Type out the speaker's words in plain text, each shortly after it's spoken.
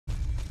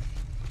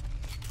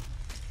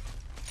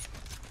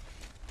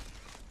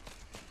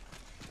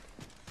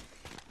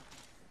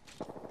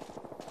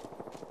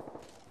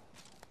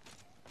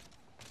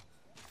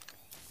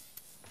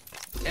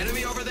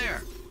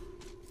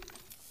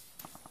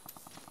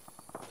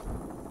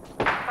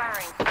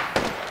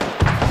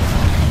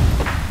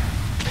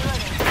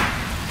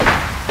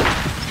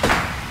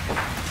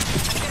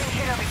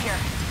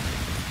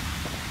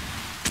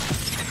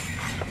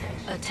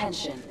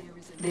Attention,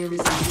 there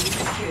is a new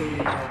security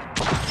leader.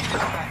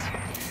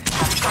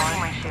 I'm installing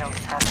my shield.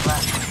 That's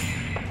left.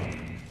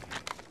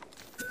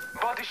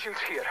 Body shield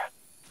here.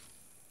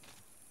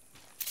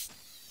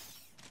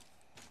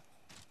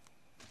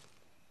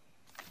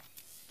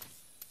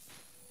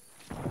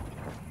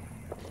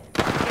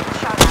 Getting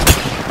shot at.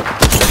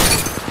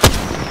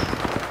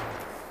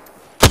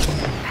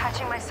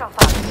 Patching myself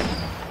up.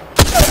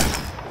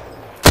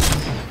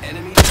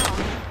 Enemy down.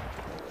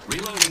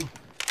 Reloading.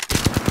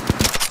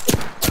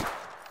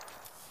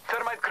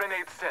 Thermite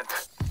grenade sent.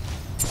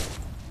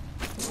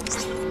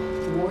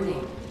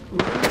 Warning.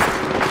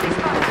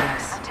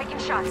 I'm taking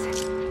shots.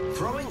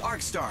 Throwing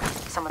Arc Star.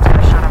 Someone's got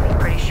a shot on me,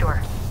 pretty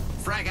sure.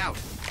 Frag out.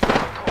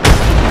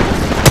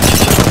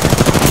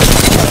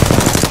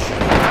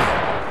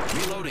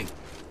 Reloading.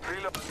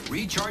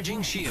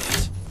 Recharging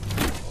shields.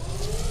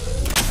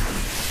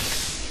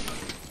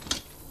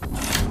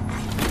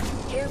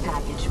 Care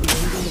package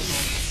being delivered.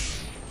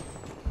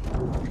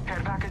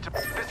 Care package.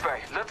 This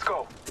way. Let's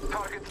go.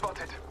 Target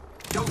spotted.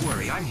 Don't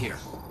worry, I'm here.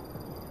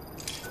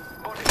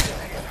 Body shield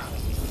here.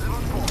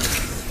 Level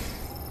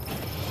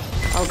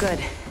 4. Oh, good.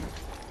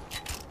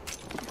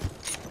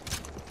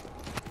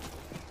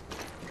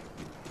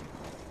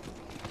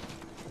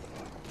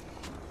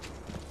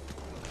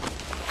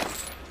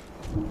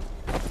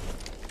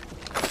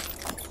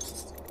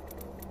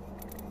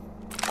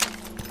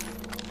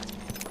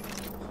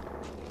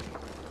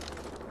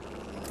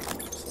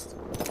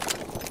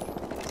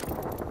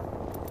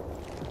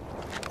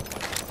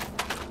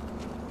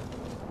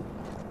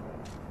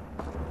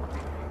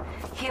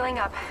 Healing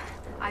up.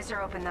 Eyes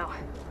are open, though.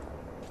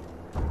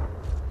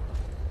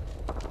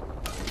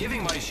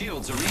 Giving my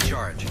shields a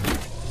recharge. Level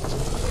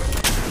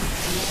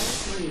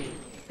 3.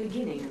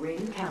 Beginning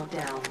ring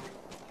countdown.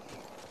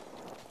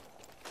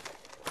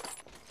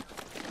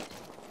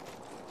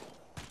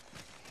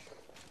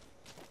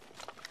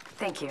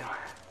 Thank you.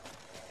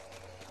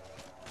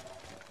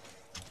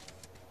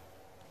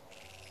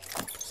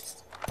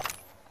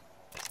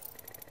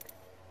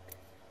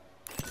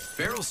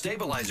 Barrel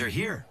stabilizer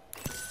here.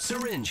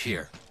 Syringe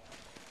here.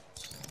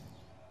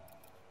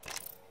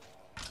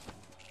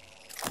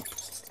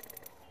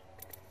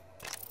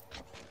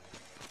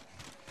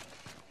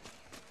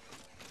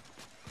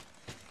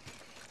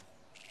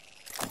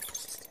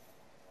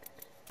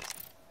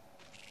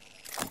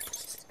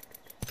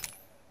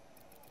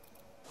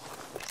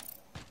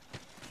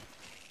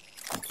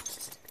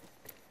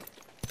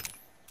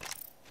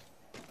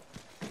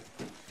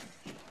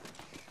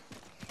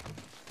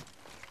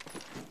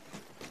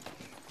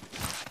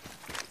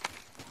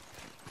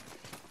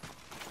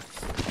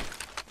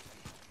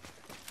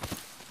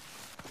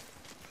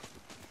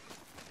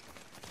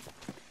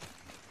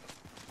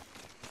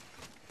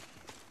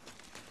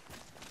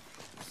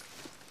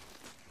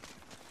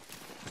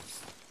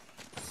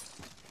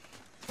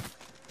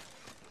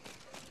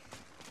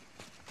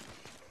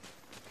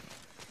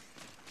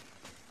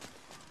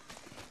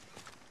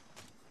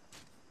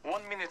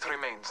 Minute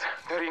remains.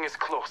 The ring is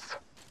close.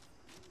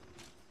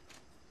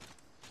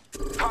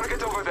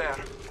 Target over there.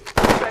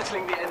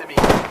 Battling the enemy.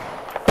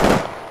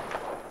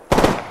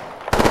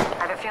 I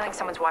have a feeling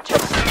someone's watching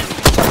us.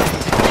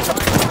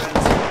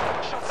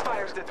 Shots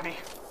fired at me.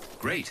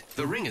 Great.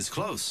 The ring is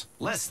close.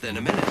 Less than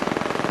a minute.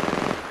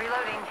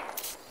 Reloading.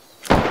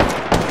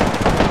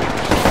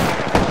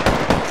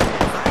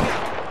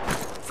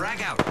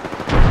 Frag out.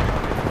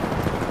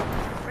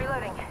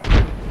 Reloading.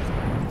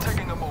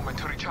 Taking a moment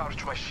to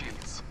recharge my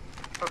shields.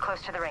 We're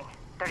close to the ring.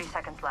 30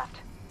 seconds left.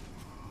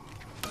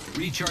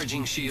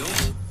 Recharging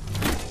shields.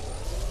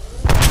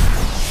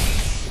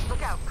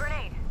 Look out.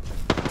 Grenade.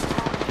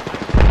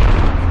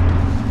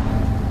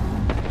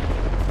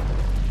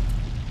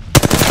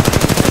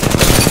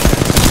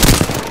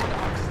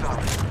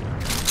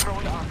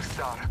 Throwing Arc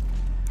Star.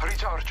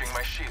 Recharging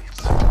my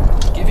shields.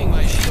 Giving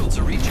my shields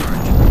a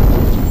recharge.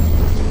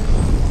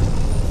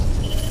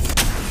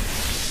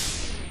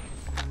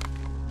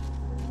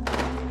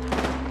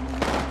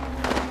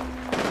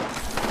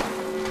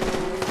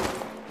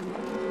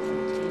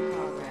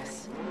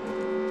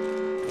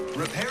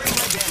 Repairing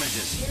my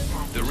damages.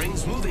 The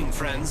ring's moving,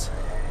 friends.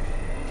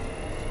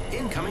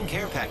 Incoming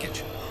care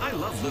package. I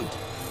love loot.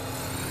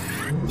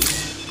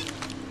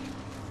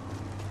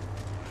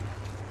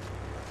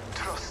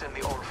 Trust in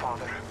the All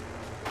Father.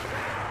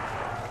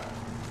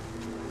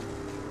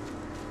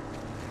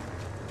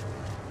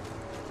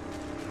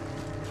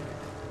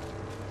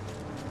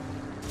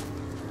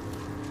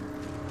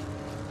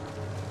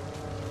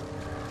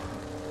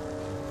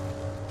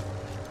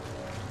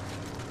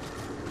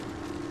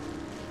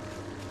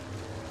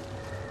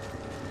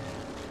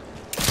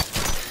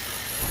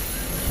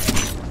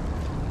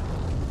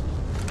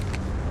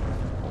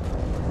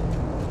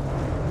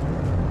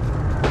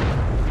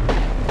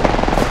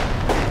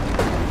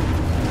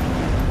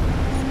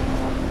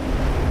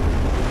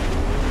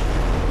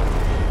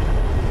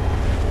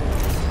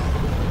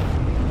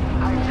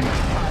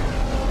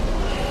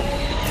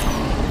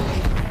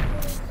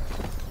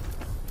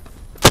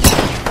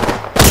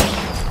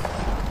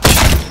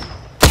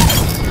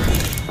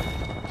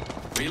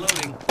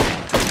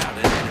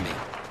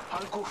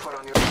 I'll go for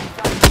on your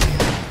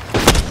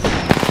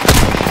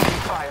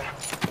fire.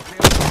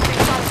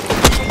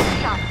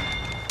 Shot.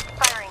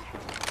 Firing.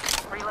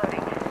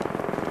 Reloading.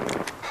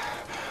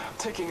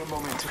 Taking a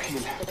moment to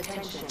heal.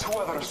 Two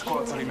other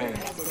squads remain.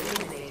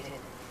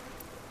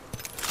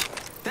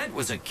 That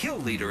was a kill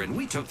leader and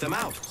we took them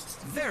out.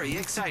 Very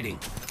exciting.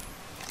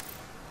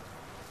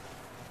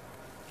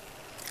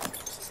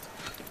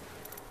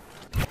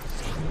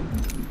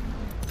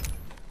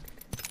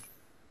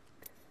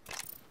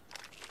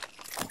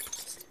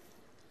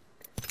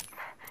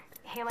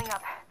 Healing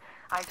up.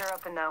 Eyes are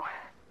open though.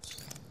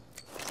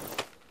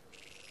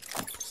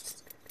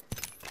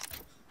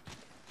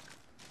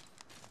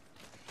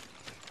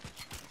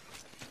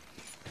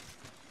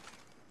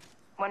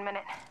 One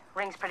minute.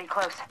 Ring's pretty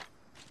close.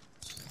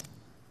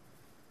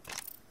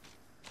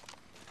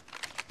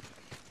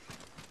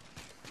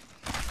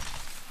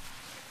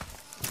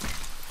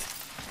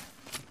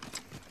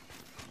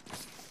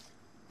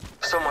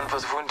 Someone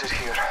was wounded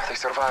here. They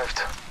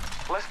survived.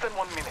 Less than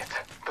 1 minute.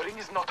 The ring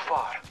is not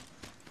far.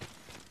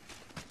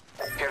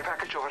 Care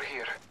package over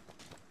here.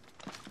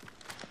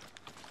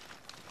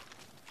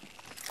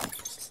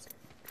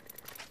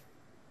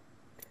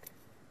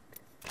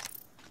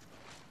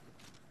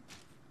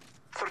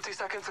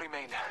 Seconds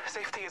remain.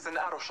 Safety is an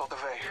arrow shot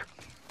away.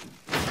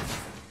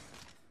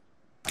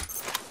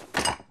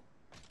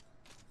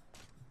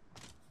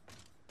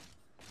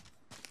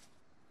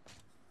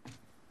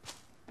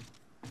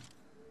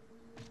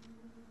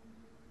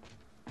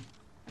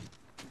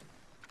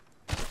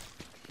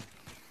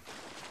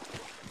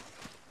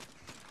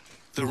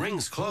 The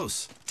ring's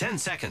close. 10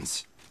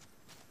 seconds.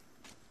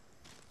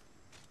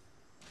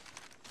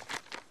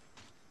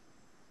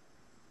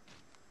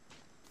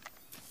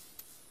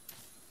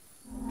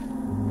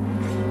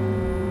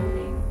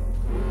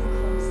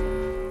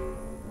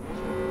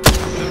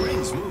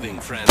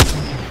 Friends.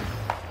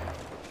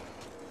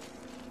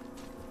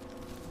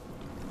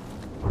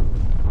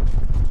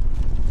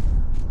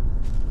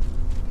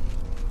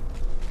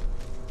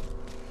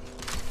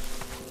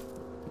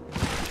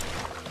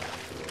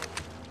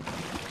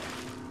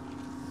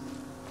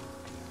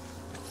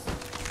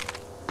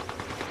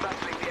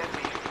 Battling the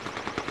enemy.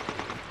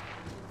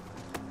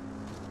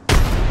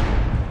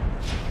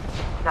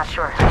 Not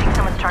sure. I think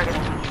someone's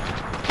targeting me.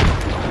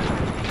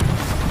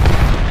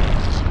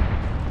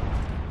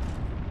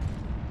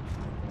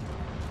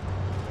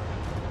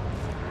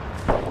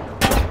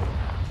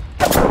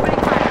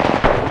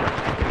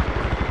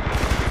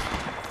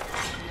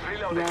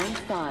 Round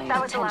 5.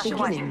 That was the last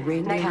one. Beginning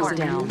ring Nice work.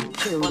 countdown.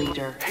 Kill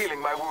leader.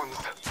 Healing my wounds.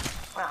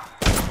 Well,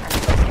 I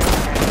need to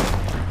get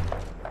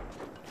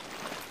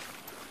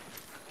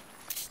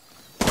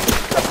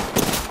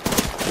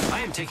there. I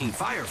am taking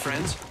fire,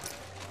 friends.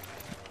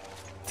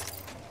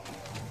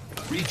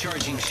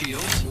 Recharging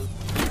shields.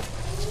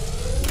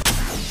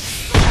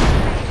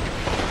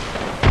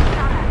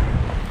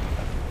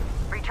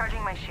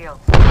 Recharging my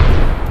shields.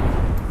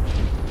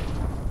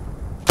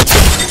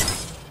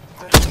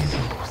 The ring is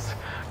close.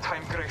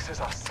 Time graces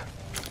us.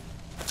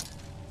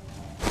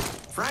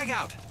 Frag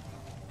out.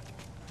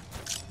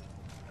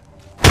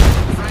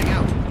 Frag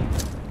out.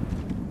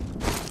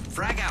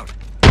 Frag out.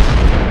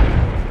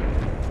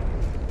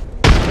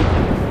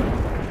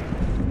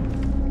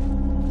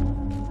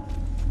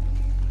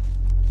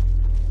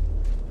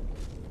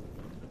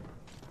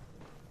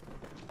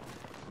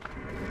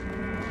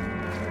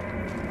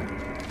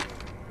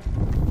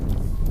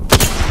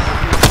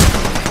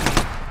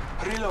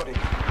 Reloading.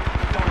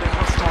 Down the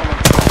hostile.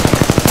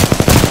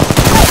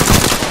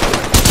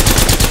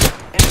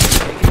 Enemy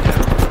taken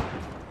down.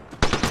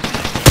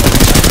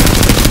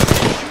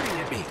 Shooting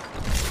at me.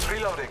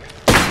 Reloading.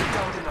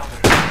 Down another.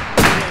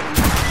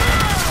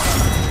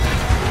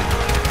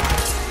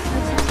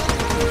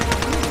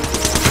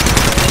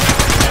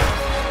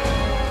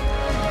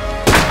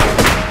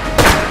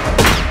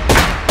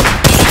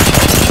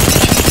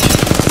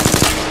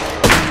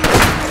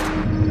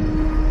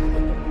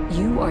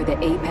 You are the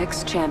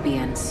Apex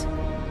champions.